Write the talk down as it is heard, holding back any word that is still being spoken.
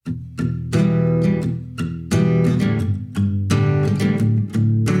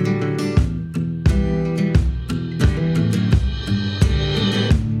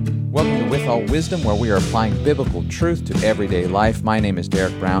Wisdom, where we are applying biblical truth to everyday life. My name is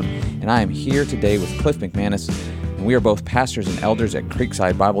Derek Brown, and I am here today with Cliff McManus, and we are both pastors and elders at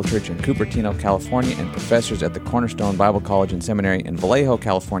Creekside Bible Church in Cupertino, California, and professors at the Cornerstone Bible College and Seminary in Vallejo,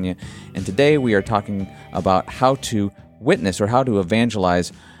 California. And today we are talking about how to witness or how to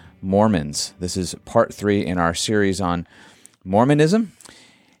evangelize Mormons. This is part 3 in our series on Mormonism.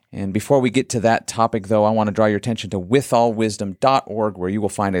 And before we get to that topic, though, I want to draw your attention to withallwisdom.org, where you will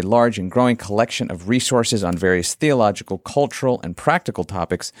find a large and growing collection of resources on various theological, cultural, and practical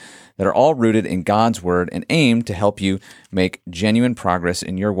topics that are all rooted in God's Word and aimed to help you make genuine progress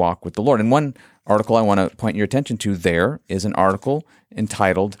in your walk with the Lord. And one article I want to point your attention to there is an article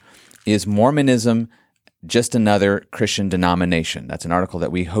entitled, "Is Mormonism Just Another Christian Denomination?" That's an article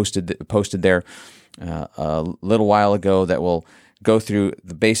that we posted there a little while ago that will go through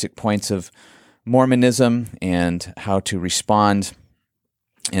the basic points of Mormonism and how to respond,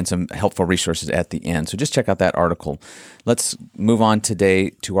 and some helpful resources at the end. So just check out that article. Let's move on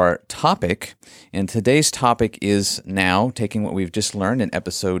today to our topic. And today's topic is now taking what we've just learned in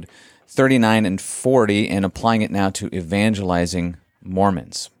episode 39 and 40 and applying it now to evangelizing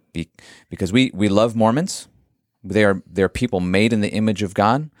Mormons. Because we love Mormons. They're people made in the image of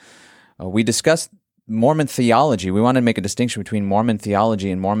God. We discussed Mormon theology. We want to make a distinction between Mormon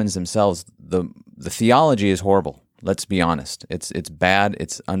theology and Mormons themselves. The theology is horrible. Let's be honest. It's bad.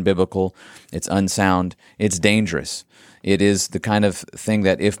 It's unbiblical. It's unsound. It's dangerous. It is the kind of thing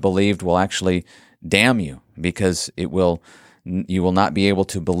that, if believed, will actually damn you, because you will not be able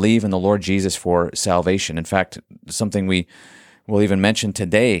to believe in the Lord Jesus for salvation. In fact, something we will even mention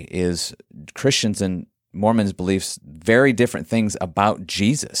today is Christians and Mormons believe very different things about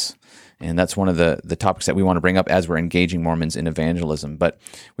Jesus. And that's one of the topics that we want to bring up as we're engaging Mormons in evangelism. But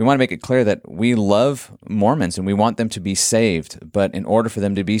we want to make it clear that we love Mormons and we want them to be saved. But in order for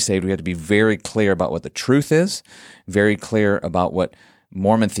them to be saved, we have to be very clear about what the truth is, very clear about what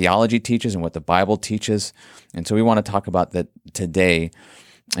Mormon theology teaches and what the Bible teaches. And so we want to talk about that today.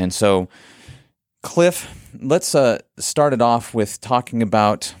 And so, Cliff, let's start it off with talking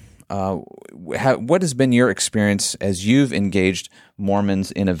about what has been your experience as you've engaged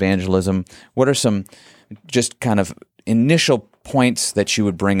Mormons in evangelism? What are some just kind of initial points that you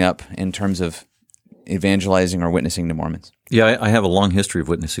would bring up in terms of evangelizing or witnessing to Mormons? Yeah, I have a long history of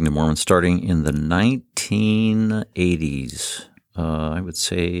witnessing to Mormons starting in the 1980s. I would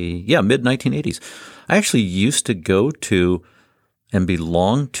say, mid-1980s. I actually used to go to and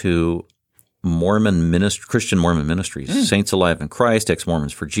belong to Christian Mormon ministries, Saints Alive in Christ,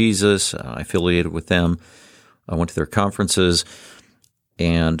 Ex-Mormons for Jesus. I affiliated with them. I went to their conferences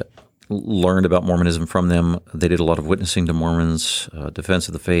and learned about Mormonism from them. They did a lot of witnessing to Mormons, defense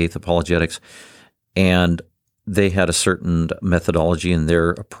of the faith, apologetics, and they had a certain methodology in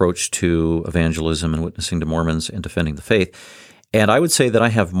their approach to evangelism and witnessing to Mormons and defending the faith. And I would say that I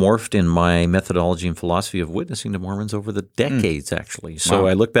have morphed in my methodology and philosophy of witnessing to Mormons over the decades, actually. So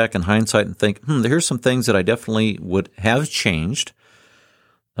I look back in hindsight and think, here's some things that I definitely would have changed,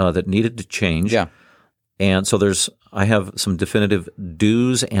 that needed to change. Yeah. And so I have some definitive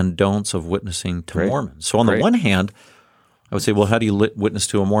do's and don'ts of witnessing to Mormons. So on the one hand, I would say, well, how do you witness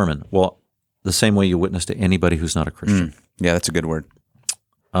to a Mormon? Well, the same way you witness to anybody who's not a Christian. Yeah, that's a good word.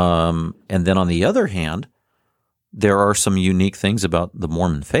 And then on the other hand, there are some unique things about the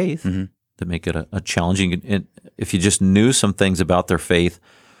Mormon faith that make it a challenging. And if you just knew some things about their faith,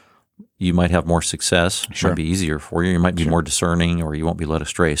 you might have more success. It might be easier for you. You might be more discerning, or you won't be led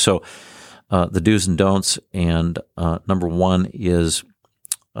astray. So the do's and don'ts, and number one is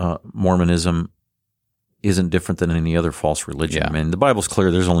Mormonism isn't different than any other false religion. Yeah. I mean, the Bible's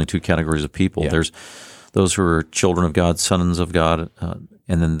clear. There's only two categories of people. Yeah. There's those who are children of God, sons of God,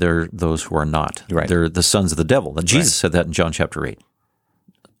 and then there are those who are not. Right. They're the sons of the devil. And Jesus said that in John chapter 8.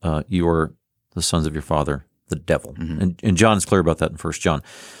 You are the sons of your father, the devil. And John is clear about that in 1 John.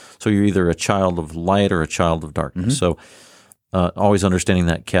 So you're either a child of light or a child of darkness. So always understanding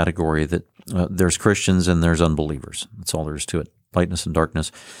that category that there's Christians and there's unbelievers. That's all there is to it, lightness and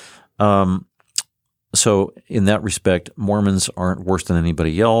darkness. So in that respect, Mormons aren't worse than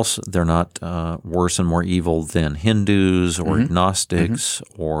anybody else. They're not worse and more evil than Hindus or agnostics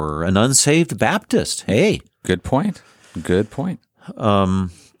or an unsaved Baptist. Hey. Good point. Good point.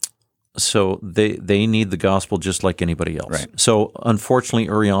 So they need the gospel just like anybody else. Right. So unfortunately,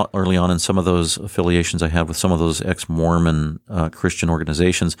 early on in some of those affiliations I had with some of those ex-Mormon Christian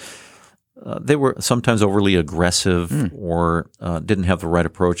organizations, they were sometimes overly aggressive or didn't have the right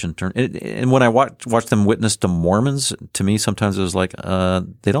approach. And when I watched them witness to Mormons, to me sometimes it was like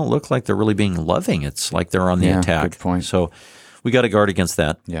they don't look like they're really being loving. It's like they're on the attack. Good point. So we got to guard against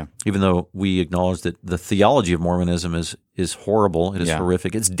that. Yeah. Even though we acknowledge that the theology of Mormonism is horrible, it is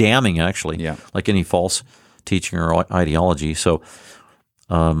horrific. It's damning, actually, like any false teaching or ideology. So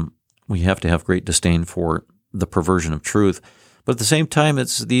we have to have great disdain for the perversion of truth. But at the same time,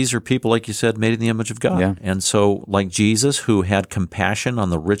 these are people, like you said, made in the image of God. Yeah. And so like Jesus, who had compassion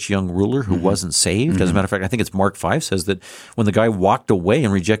on the rich young ruler who wasn't saved. As a matter of fact, I think it's Mark 5 says that when the guy walked away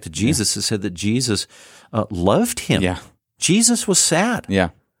and rejected Jesus, it said that Jesus loved him. Yeah. Jesus was sad. Yeah.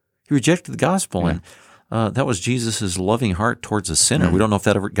 He rejected the gospel. And that was Jesus' loving heart towards a sinner. We don't know if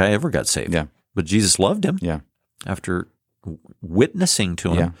that guy ever got saved. Yeah. But Jesus loved him after witnessing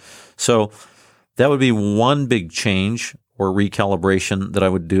to him. Yeah. So that would be one big change or recalibration that I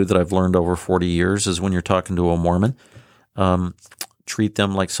would do that I've learned over 40 years is when you're talking to a Mormon, treat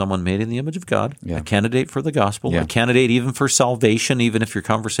them like someone made in the image of God, a candidate for the gospel, a candidate even for salvation, even if your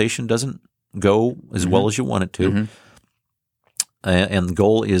conversation doesn't go as well as you want it to. And the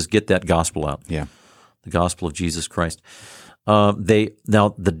goal is get that gospel out, the gospel of Jesus Christ. Now,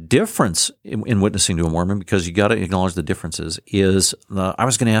 the difference in witnessing to a Mormon, because you got to acknowledge the differences, is I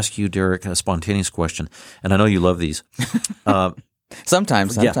was going to ask you, Derek, a spontaneous question, and I know you love these.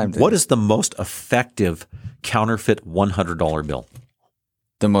 Sometimes. What is the most effective counterfeit $100 bill?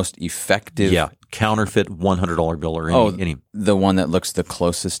 The most effective? Yeah, counterfeit $100 bill or any. The one that looks the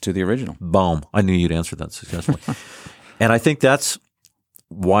closest to the original. Boom. I knew you'd answer that successfully. And I think that's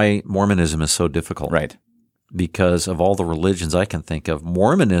why Mormonism is so difficult. Right. Because of all the religions I can think of,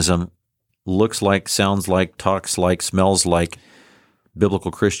 Mormonism looks like, sounds like, talks like, smells like biblical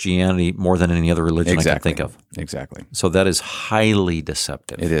Christianity more than any other religion I can think of. Exactly. So that is highly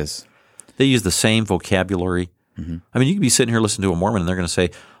deceptive. It is. They use the same vocabulary. I mean, you could be sitting here listening to a Mormon and they're going to say,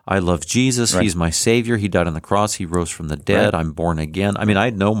 I love Jesus. Right. He's my Savior. He died on the cross. He rose from the dead. Right. I'm born again. I mean,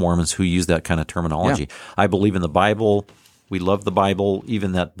 I know Mormons who use that kind of terminology. Yeah. I believe in the Bible. We love the Bible.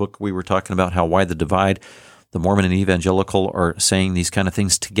 Even that book we were talking about, How Wide the Divide, the Mormon and evangelical are saying these kind of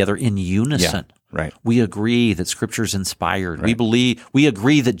things together in unison. Yeah. Right. We agree that Scripture is inspired. Right. We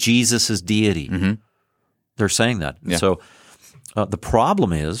agree that Jesus is deity. They're saying that. Yeah. So the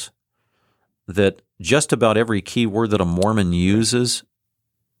problem is that just about every key word that a Mormon uses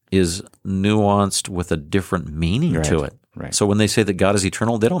is nuanced with a different meaning to it. Right. So when they say that God is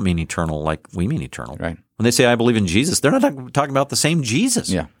eternal, they don't mean eternal like we mean eternal. Right. When they say, I believe in Jesus, they're not talking about the same Jesus.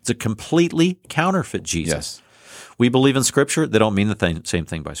 Yeah. It's a completely counterfeit Jesus. Yes. We believe in Scripture. They don't mean the same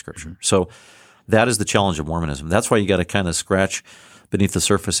thing by Scripture. So that is the challenge of Mormonism. That's why you got to kind of scratch beneath the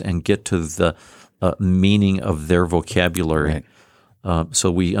surface and get to the meaning of their vocabulary so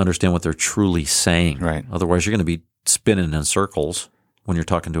we understand what they're truly saying. Right. Otherwise, you're going to be spinning in circles when you're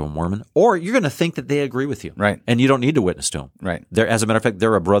talking to a Mormon, or you're going to think that they agree with you. Right. And you don't need to witness to them. Right. As a matter of fact,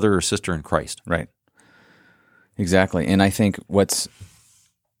 they're a brother or sister in Christ. Right. Exactly. And I think what's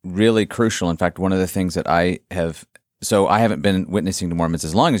really crucial, in fact, one of the things that I haven't been witnessing to Mormons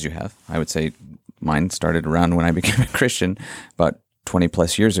as long as you have. I would say mine started around when I became a Christian, about 20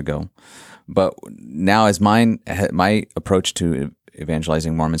 plus years ago. But now as my approach to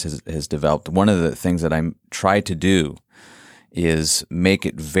evangelizing Mormons has developed, one of the things that I try to do is make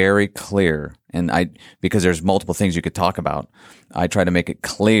it very clear, and because there's multiple things you could talk about, I try to make it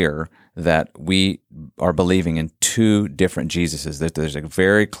clear that we are believing in two different Jesuses. There's a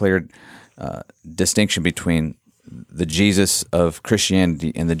very clear distinction between the Jesus of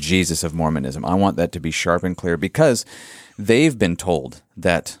Christianity and the Jesus of Mormonism. I want that to be sharp and clear because they've been told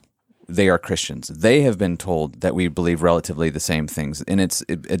that they are Christians. They have been told that we believe relatively the same things. And it's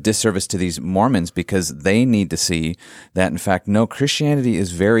a disservice to these Mormons because they need to see that, in fact, no, Christianity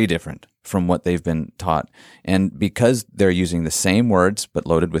is very different from what they've been taught. And because they're using the same words, but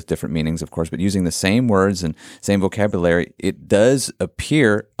loaded with different meanings, of course, but using the same words and same vocabulary, it does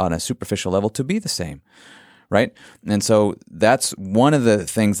appear on a superficial level to be the same, right? And so that's one of the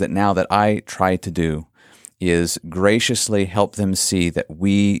things that now that I try to do is graciously help them see that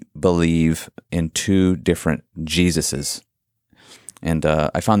we believe in two different Jesuses. And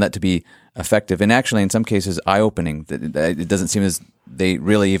I found that to be effective and actually in some cases eye-opening. It doesn't seem as they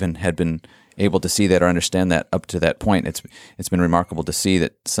really even had been able to see that or understand that up to that point. It's been remarkable to see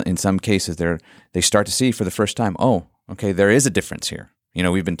that in some cases they start to see for the first time, oh, okay, there is a difference here. You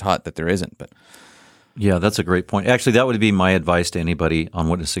know, we've been taught that there isn't, but... Yeah, that's a great point. Actually, that would be my advice to anybody on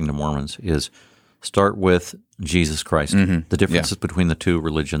witnessing to Mormons is start with Jesus Christ, the differences between the two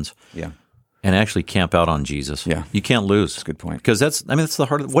religions, and actually camp out on Jesus. Yeah. You can't lose. That's a good point. Because that's the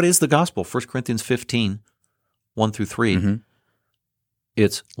heart of what is the gospel? 1 Corinthians 15, 1 through 3.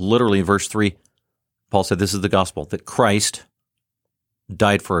 It's literally in verse 3, Paul said, this is the gospel, that Christ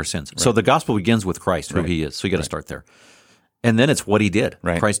died for our sins. Right. So the gospel begins with Christ, who he is. So you got to start there. And then it's what he did.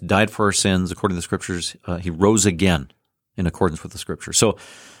 Right. Christ died for our sins according to the Scriptures. He rose again in accordance with the Scripture. So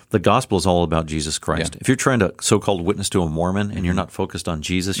the gospel is all about Jesus Christ. If you're trying to so-called witness to a Mormon and you're not focused on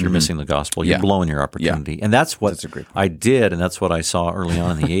Jesus, you're missing the gospel. You're blowing your opportunity. And that's what I did, and that's what I saw early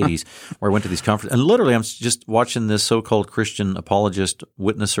on in the 80s, where I went to these conferences. And literally, I'm just watching this so-called Christian apologist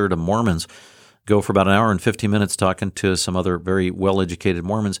witnesser to Mormons go for about an hour and 50 minutes talking to some other very well-educated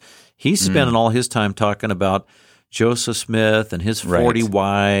Mormons. He's spending all his time talking about Joseph Smith and his 40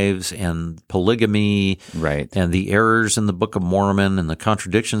 wives and polygamy and the errors in the Book of Mormon and the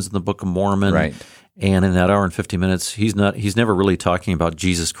contradictions in the Book of Mormon. And in that hour and 50 minutes, he's never really talking about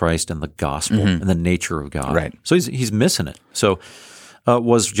Jesus Christ and the gospel and the nature of God. So he's missing it. So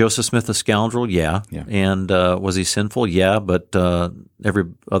was Joseph Smith a scoundrel? Yeah. And was he sinful? Yeah, but every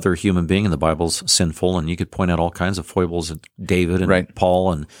other human being in the Bible's sinful, and you could point out all kinds of foibles of David and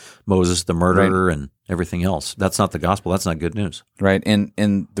Paul and Moses, the murderer, and everything else. That's not the gospel. That's not good news. Right.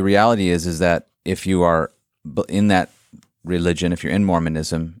 And the reality is that if you are in that religion, if you're in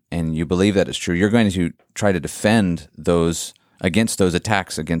Mormonism and you believe that it's true, you're going to try to defend those against those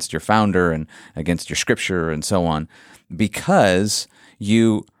attacks against your founder and against your scripture and so on, because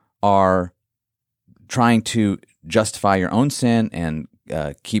you are trying to justify your own sin and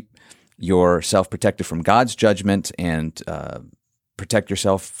keep yourself protected from God's judgment and protect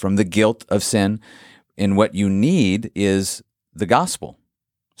yourself from the guilt of sin. And what you need is the gospel,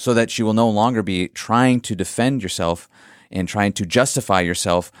 so that you will no longer be trying to defend yourself and trying to justify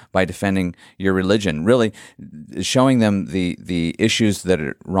yourself by defending your religion. Really showing them the issues that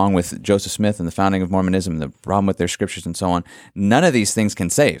are wrong with Joseph Smith and the founding of Mormonism, the problem with their scriptures and so on. None of these things can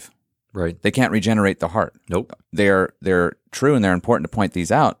save. They can't regenerate the heart. They're true, and they're important to point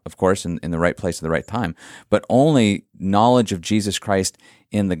these out, of course, in the right place at the right time. But only knowledge of Jesus Christ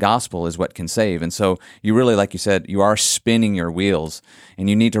in the gospel is what can save. And so you really, like you said, you are spinning your wheels, and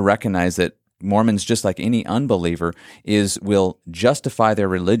you need to recognize that Mormons, just like any unbeliever, will justify their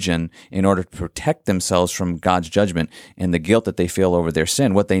religion in order to protect themselves from God's judgment and the guilt that they feel over their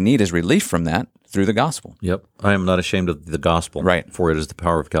sin. What they need is relief from that through the gospel. I am not ashamed of the gospel, for it is the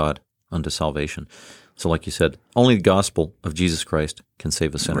power of God unto salvation. So like you said, only the gospel of Jesus Christ can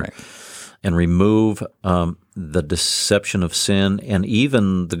save a sinner and remove the deception of sin, and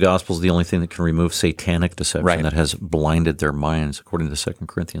even the gospel is the only thing that can remove satanic deception that has blinded their minds, according to 2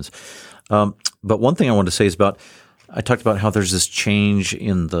 Corinthians. But one thing I wanted to say is I talked about how there's this change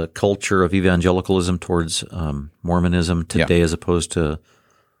in the culture of evangelicalism towards Mormonism today as opposed to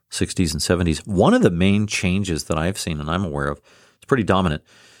 60s and 70s. One of the main changes that I've seen and I'm aware of, it's pretty dominant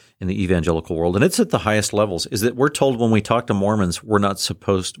in the evangelical world, and it's at the highest levels, is that we're told when we talk to Mormons, we're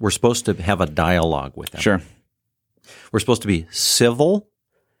supposed to have a dialogue with them. We're supposed to be civil,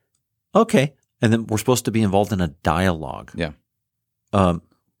 and then we're supposed to be involved in a dialogue.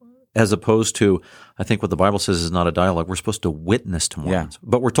 As opposed to, I think what the Bible says is not a dialogue. We're supposed to witness to Mormons,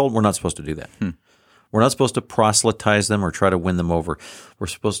 but we're told we're not supposed to do that. We're not supposed to proselytize them or try to win them over. We're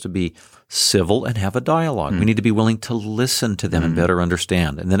supposed to be civil and have a dialogue. We need to be willing to listen to them and better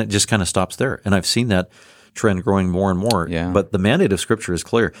understand. And then it just kind of stops there. And I've seen that trend growing more and more. But the mandate of Scripture is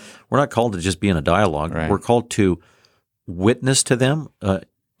clear. We're not called to just be in a dialogue. We're called to witness to them.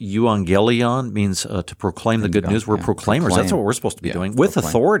 Euangelion means to proclaim the good news. We're proclaimers. That's what we're supposed to be doing with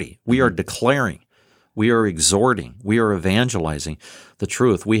authority. We are declaring. We are exhorting. We are evangelizing the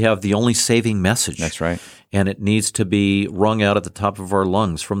truth. We have the only saving message. That's right. And it needs to be wrung out at the top of our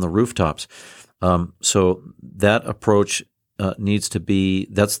lungs from the rooftops. So that approach needs to be,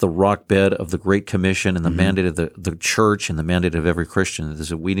 that's the rock bed of the Great Commission and the mandate of the church and the mandate of every Christian is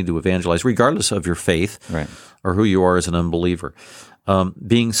that we need to evangelize regardless of your faith or who you are as an unbeliever.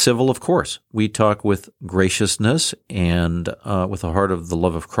 Being civil, of course. We talk with graciousness and with a heart of the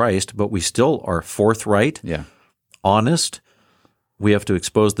love of Christ, but we still are forthright, honest. We have to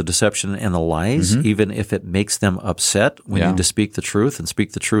expose the deception and the lies, even if it makes them upset. We need to speak the truth and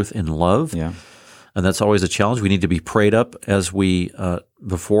speak the truth in love. And that's always a challenge. We need to be prayed up as we,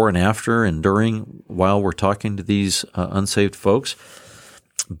 before and after and during, while we're talking to these unsaved folks.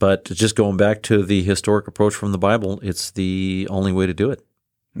 But just going back to the historic approach from the Bible, it's the only way to do it.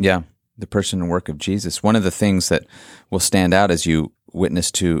 The person and work of Jesus. One of the things that will stand out as you witness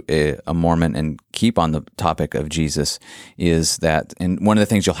to a Mormon and keep on the topic of Jesus is that, and one of the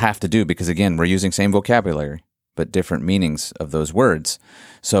things you'll have to do, because again, we're using same vocabulary, but different meanings of those words.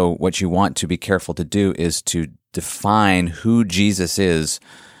 So what you want to be careful to do is to define who Jesus is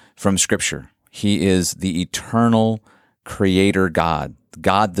from Scripture. He is the eternal creator God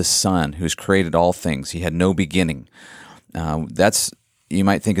the Son, who's created all things. He had no beginning. That's you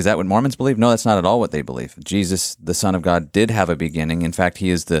might think, is that what Mormons believe? No, that's not at all what they believe. Jesus, the Son of God, did have a beginning. In fact, he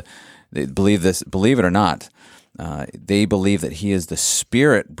is they believe this, believe it or not, they believe that he is the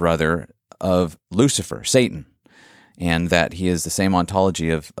spirit brother of Lucifer, Satan, and that he is the same ontology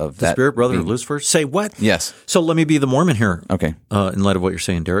of the that. Spirit brother of Lucifer? Say what? Yes. So let me be the Mormon here. Okay. In light of what you're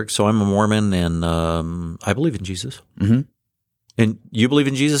saying, Derek. So I'm a Mormon, and I believe in Jesus. Mm-hmm. And you believe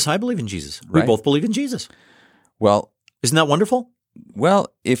in Jesus? I believe in Jesus. We Right. both believe in Jesus. Well, Isn't that wonderful?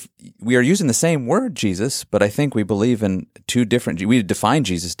 Well, if we are using the same word, Jesus, but I think we believe in two different, we define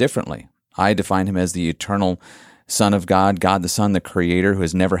Jesus differently. I define him as the eternal Son of God, God the Son, the Creator, who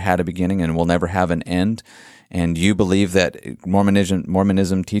has never had a beginning and will never have an end. And you believe that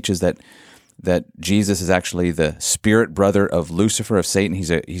Mormonism teaches that Jesus is actually the spirit brother of Lucifer, of Satan.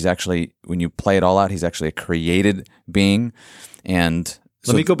 He's actually, when you play it all out, he's actually a created being. And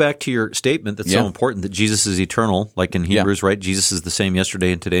Let me go back to your statement that's so important, that Jesus is eternal, like in Hebrews, right? Jesus is the same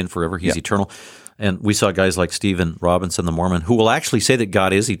yesterday and today and forever. He's eternal. And we saw guys like Stephen Robinson, the Mormon, who will actually say that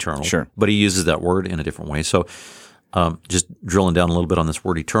God is eternal, Sure. but he uses that word in a different way. So just drilling down a little bit on this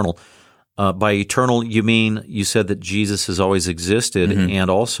word eternal. By eternal, you said that Jesus has always existed, and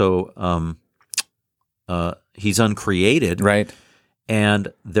also he's uncreated. right.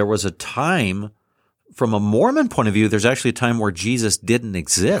 And there was a time, from a Mormon point of view, there's actually a time where Jesus didn't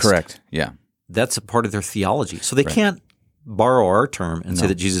exist. Correct. Yeah. That's a part of their theology. So they can't borrow our term and say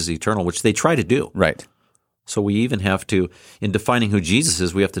that Jesus is eternal, which they try to do. Right. So we even have to, in defining who Jesus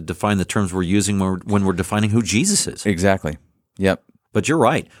is, we have to define the terms we're using when we're defining who Jesus is. Exactly. Yep. But you're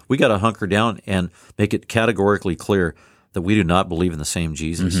right. We got to hunker down and make it categorically clear that we do not believe in the same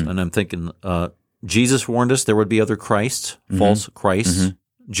Jesus. And I'm thinking Jesus warned us there would be other Christs, false Christs.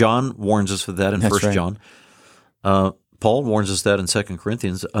 John warns us of that in 1 right. John. Paul warns us that in 2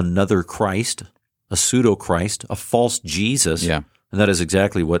 Corinthians, another Christ, a pseudo-Christ, a false Jesus. Yeah. And that is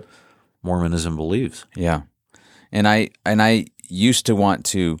exactly what Mormonism believes. Yeah. And I used to want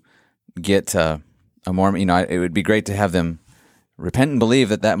to get a Mormon, it would be great to have them repent and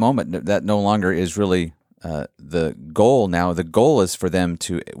believe at that moment. That no longer is really the goal now. The goal is for them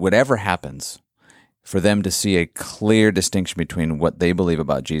to, whatever happens, for them to see a clear distinction between what they believe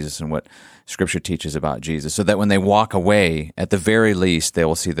about Jesus and what Scripture teaches about Jesus, so that when they walk away, at the very least, they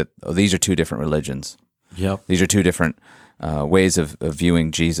will see that these are two different religions. Yep. These are two different ways of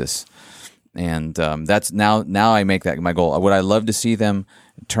viewing Jesus. And that's now I make that my goal. Would I love to see them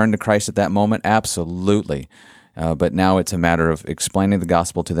turn to Christ at that moment? Absolutely. But now it's a matter of explaining the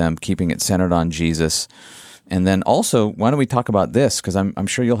gospel to them, keeping it centered on Jesus. And then also, why don't we talk about this? Because I'm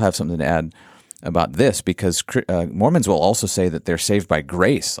sure you'll have something to add about this, because Mormons will also say that they're saved by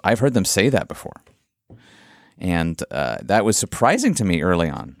grace. I've heard them say that before. And that was surprising to me early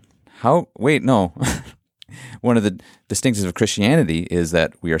on. Wait, no. One of the distinctions of Christianity is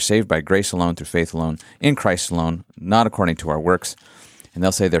that we are saved by grace alone, through faith alone, in Christ alone, not according to our works. And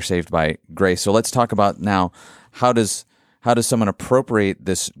they'll say they're saved by grace. So let's talk about now, how does someone appropriate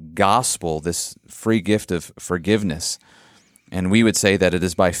this gospel, this free gift of forgiveness? And we would say that it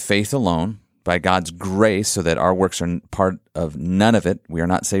is by faith alone, by God's grace, so that our works are part of none of it. We are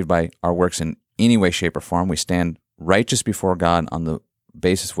not saved by our works in any way, shape, or form. We stand righteous before God on the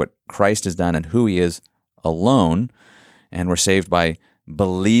basis of what Christ has done and who he is alone, and we're saved by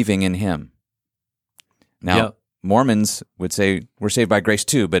believing in him. Now, Mormons would say we're saved by grace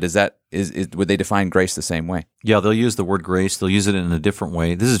too, but would they define grace the same way? Yeah, they'll use the word grace. They'll use it in a different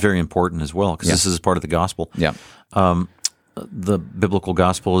way. This is very important as well, because this is part of the gospel. Yeah. The biblical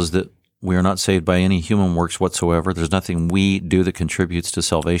gospel is that we are not saved by any human works whatsoever. There's nothing we do that contributes to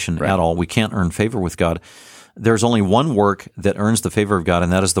salvation at all. We can't earn favor with God. There's only one work that earns the favor of God,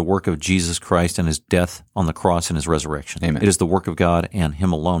 and that is the work of Jesus Christ and his death on the cross and his resurrection. Amen. It is the work of God and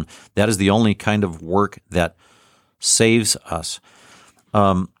him alone. That is the only kind of work that saves us.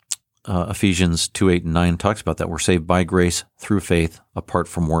 Ephesians 2:8-9 talks about that. We're saved by grace through faith, apart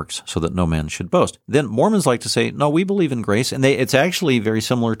from works, so that no man should boast. Then Mormons like to say, no, we believe in grace, and it's actually very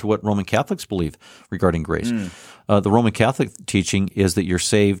similar to what Roman Catholics believe regarding grace. The Roman Catholic teaching is that you're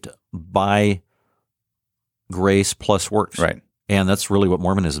saved by grace plus works. Right. And that's really what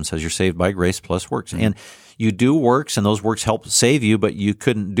Mormonism says. You're saved by grace plus works. And you do works, and those works help save you, but you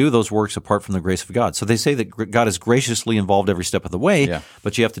couldn't do those works apart from the grace of God. So they say that God is graciously involved every step of the way,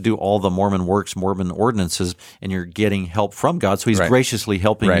 but you have to do all the Mormon works, Mormon ordinances, and you're getting help from God. So he's graciously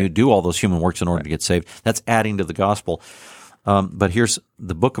helping you do all those human works in order to get saved. That's adding to the gospel. But here's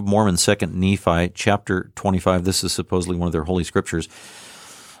the Book of Mormon, 2nd Nephi, chapter 25. This is supposedly one of their holy scriptures.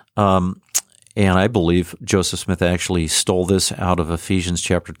 And I believe Joseph Smith actually stole this out of Ephesians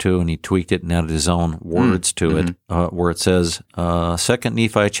chapter 2, and he tweaked it and added his own words to it, where it says, 2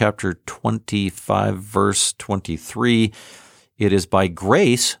 Nephi chapter 25, verse 23, it is by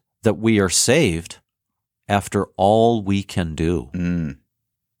grace that we are saved after all we can do.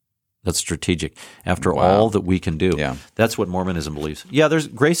 That's strategic. After all that we can do. Yeah. That's what Mormonism believes. Yeah, there's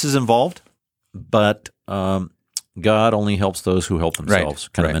grace is involved, but God only helps those who help themselves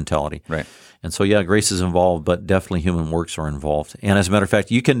kind of mentality. Right. And so, yeah, grace is involved, but definitely human works are involved. And as a matter of fact,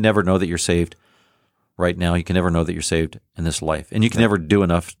 you can never know that you're saved right now. You can never know that you're saved in this life. And you can never do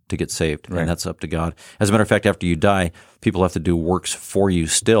enough to get saved, and that's up to God. As a matter of fact, after you die, people have to do works for you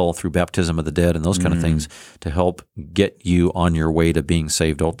still through baptism of the dead and those kind of things to help get you on your way to being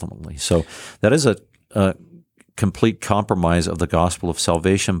saved ultimately. So that is a complete compromise of the gospel of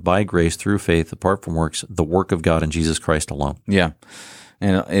salvation by grace through faith, apart from works, the work of God in Jesus Christ alone. Yeah.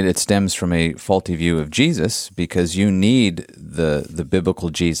 And it stems from a faulty view of Jesus, because you need the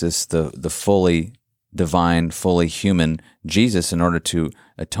biblical Jesus, the fully divine, fully human Jesus, in order to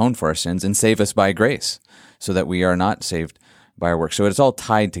atone for our sins and save us by grace, so that we are not saved by our works. So it's all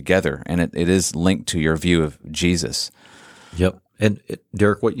tied together, and it is linked to your view of Jesus. Yep. And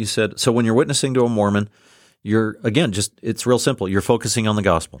Derek, what you said, so when you're witnessing to a Mormon, you're, again, it's real simple. You're focusing on the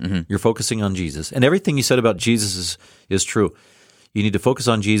gospel. You're focusing on Jesus. And everything you said about Jesus is true. You need to focus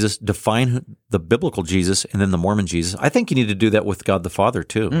on Jesus, define the biblical Jesus, and then the Mormon Jesus. I think you need to do that with God the Father,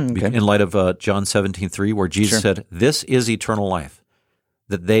 too, in light of John 17:3, where Jesus said, "This is eternal life,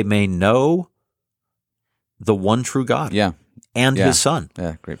 that they may know the one true God and His Son."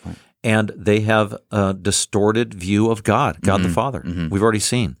 Yeah, great point. And they have a distorted view of God the Father. We've already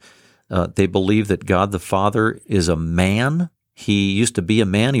seen. They believe that God the Father is a man. He used to be a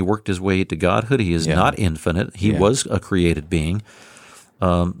man. He worked his way to godhood. He is not infinite. He was a created being.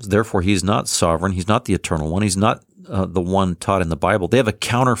 Therefore, he's not sovereign. He's not the eternal one. He's not the one taught in the Bible. They have a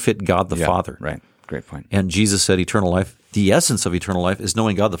counterfeit God the Father. Right. Great point. And Jesus said eternal life, the essence of eternal life is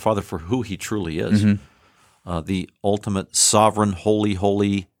knowing God the Father for who He truly is, the ultimate sovereign,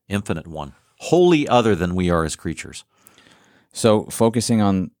 holy, infinite one, wholly other than we are as creatures. So focusing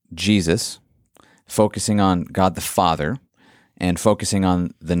on Jesus, focusing on God the Father, and focusing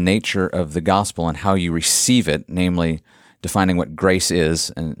on the nature of the gospel and how you receive it, namely defining what grace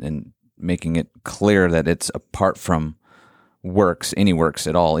is and making it clear that it's apart from works, any works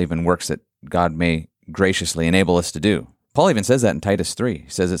at all, even works that God may graciously enable us to do. Paul even says that in Titus 3. He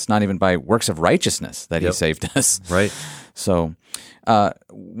says it's not even by works of righteousness that He saved us. Right. So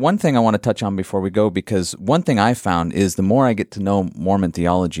one thing I want to touch on before we go, because one thing I found is the more I get to know Mormon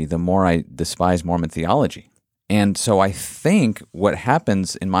theology, the more I despise Mormon theology. And so I think what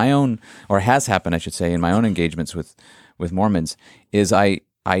happens in my own, or has happened, I should say, in my own engagements with Mormons, is I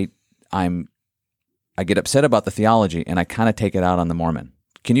get upset about the theology and I kind of take it out on the Mormon.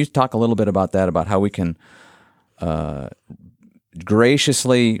 Can you talk a little bit about that, about how we can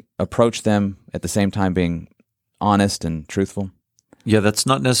graciously approach them at the same time being honest and truthful? Yeah, that's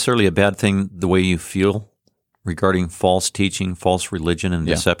not necessarily a bad thing, the way you feel regarding false teaching, false religion, and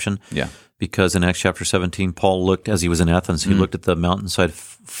deception. Yeah. Because in Acts chapter 17, Paul looked, as he was in Athens, he looked at the mountainside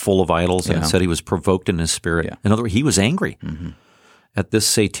full of idols and said he was provoked in his spirit. Yeah. In other words, he was angry at this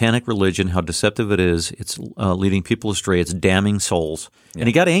satanic religion, how deceptive it is. It's leading people astray. It's damning souls. And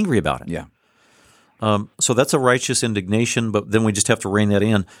he got angry about it. Yeah. So that's a righteous indignation, but then we just have to rein that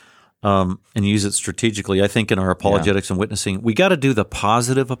in and use it strategically. I think in our apologetics and witnessing, we got to do the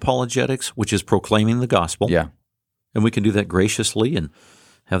positive apologetics, which is proclaiming the gospel. Yeah. And we can do that graciously and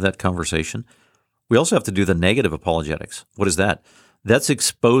have that conversation. We also have to do the negative apologetics. What is that? That's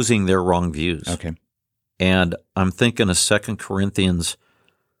exposing their wrong views. Okay. And I'm thinking of 2 Corinthians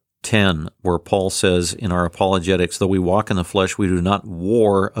 10, where Paul says in our apologetics, though we walk in the flesh, we do not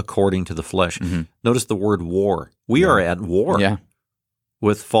war according to the flesh. Notice the word war. We are at war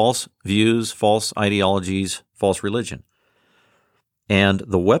with false views, false ideologies, false religion. And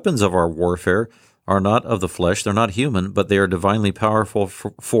the weapons of our warfare are not of the flesh, they're not human, but they are divinely powerful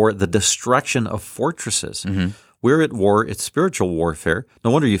for the destruction of fortresses. We're at war, it's spiritual warfare.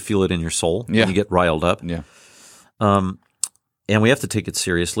 No wonder you feel it in your soul when you get riled up. Yeah. And we have to take it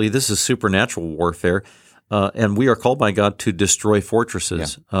seriously. This is supernatural warfare, and we are called by God to destroy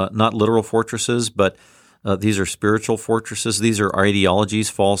fortresses, not literal fortresses, but these are spiritual fortresses. These are ideologies,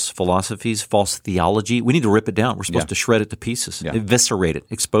 false philosophies, false theology. We need to rip it down. We're supposed to shred it to pieces, eviscerate it,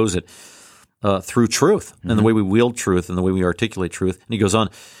 expose it. Through truth and the way we wield truth and the way we articulate truth. And he goes on,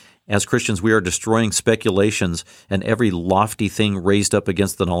 as Christians, we are destroying speculations and every lofty thing raised up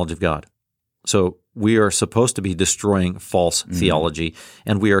against the knowledge of God. So we are supposed to be destroying false theology,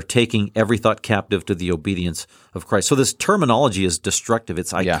 and we are taking every thought captive to the obedience of Christ. So this terminology is destructive.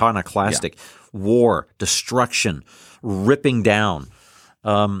 It's iconoclastic. War, destruction, ripping down.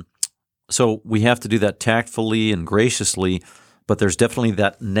 So we have to do that tactfully and graciously, but there's definitely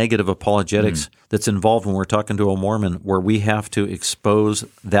that negative apologetics that's involved when we're talking to a Mormon, where we have to expose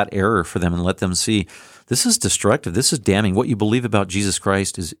that error for them and let them see this is destructive. This is damning. What you believe about Jesus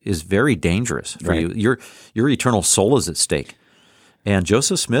Christ is very dangerous for you. Your eternal soul is at stake. And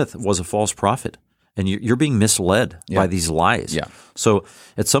Joseph Smith was a false prophet, and you're being misled by these lies. Yeah. So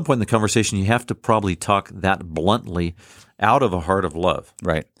at some point in the conversation, you have to probably talk that bluntly out of a heart of love.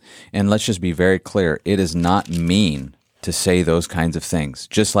 Right. And let's just be very clear. It is not mean to say those kinds of things,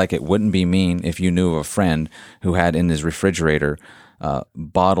 just like it wouldn't be mean if you knew of a friend who had in his refrigerator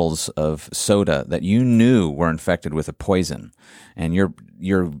bottles of soda that you knew were infected with a poison. And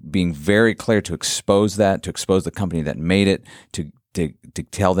you're being very clear to expose that, to expose the company that made it, to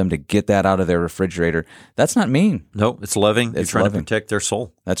tell them to get that out of their refrigerator. That's not mean. No, it's loving. You're trying loving. to protect their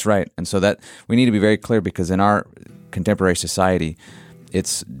soul. That's right. And so that we need to be very clear, because in our contemporary society,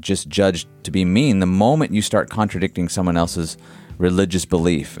 it's just judged to be mean the moment you start contradicting someone else's religious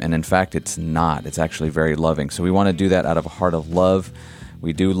belief. And in fact, it's not. It's actually very loving. So we want to do that out of a heart of love.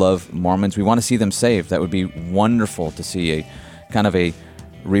 We do love Mormons. We want to see them saved. That would be wonderful to see a kind of a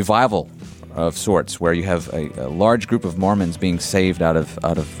revival of sorts, where you have a large group of Mormons being saved out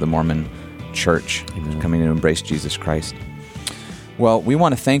of the Mormon church, coming to embrace Jesus Christ. Well, we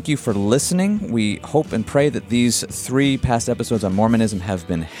want to thank you for listening. We hope and pray that these 3 past episodes on Mormonism have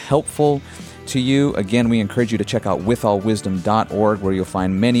been helpful to you. Again, we encourage you to check out withallwisdom.org, where you'll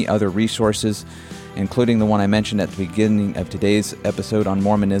find many other resources, including the one I mentioned at the beginning of today's episode on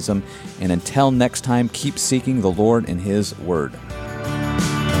Mormonism. And until next time, keep seeking the Lord and His Word.